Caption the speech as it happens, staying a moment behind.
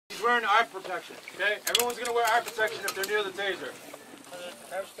is wearing eye protection. Okay? Everyone's going to wear eye protection if they're near the taser.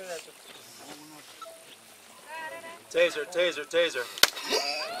 Taser, taser, taser.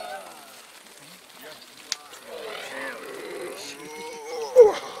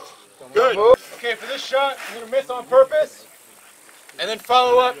 Good. Okay, for this shot, I'm going to miss on purpose, and then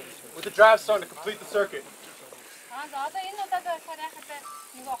follow up with the drive song to complete the circuit.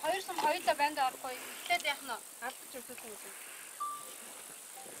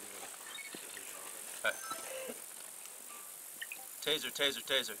 Taser, taser,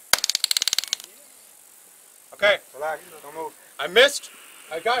 taser. Okay. Relax, don't move. I missed.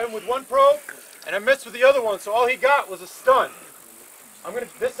 I got him with one probe, and I missed with the other one, so all he got was a stun.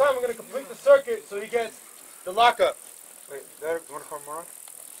 This time I'm gonna complete the circuit so he gets the lockup. Wait, Derek, you wanna come around?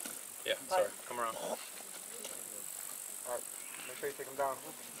 Yeah, sorry, come around. Alright, make sure you take him down.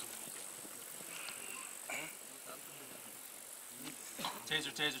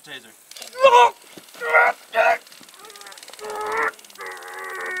 Taser, taser, taser.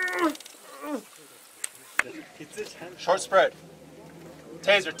 Short spread.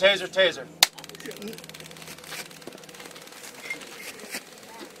 Taser, taser, taser.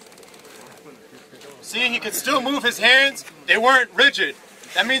 See, he could still move his hands. They weren't rigid.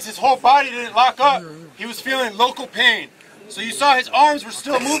 That means his whole body didn't lock up. He was feeling local pain. So you saw his arms were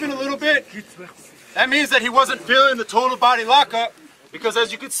still moving a little bit. That means that he wasn't feeling the total body lockup, because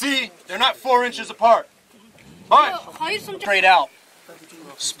as you can see, they're not 4 inches apart. But straight out.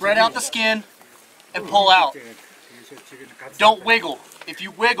 Spread out the skin and pull out. Don't wiggle. If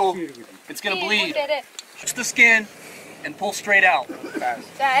you wiggle, it's going to bleed. Touch the skin and pull straight out.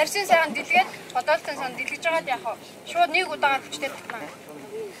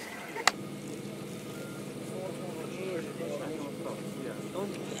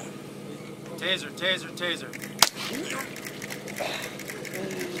 Taser, taser, taser.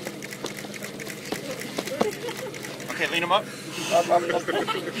 Okay, lean him up. Up.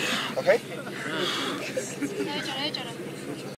 Okay?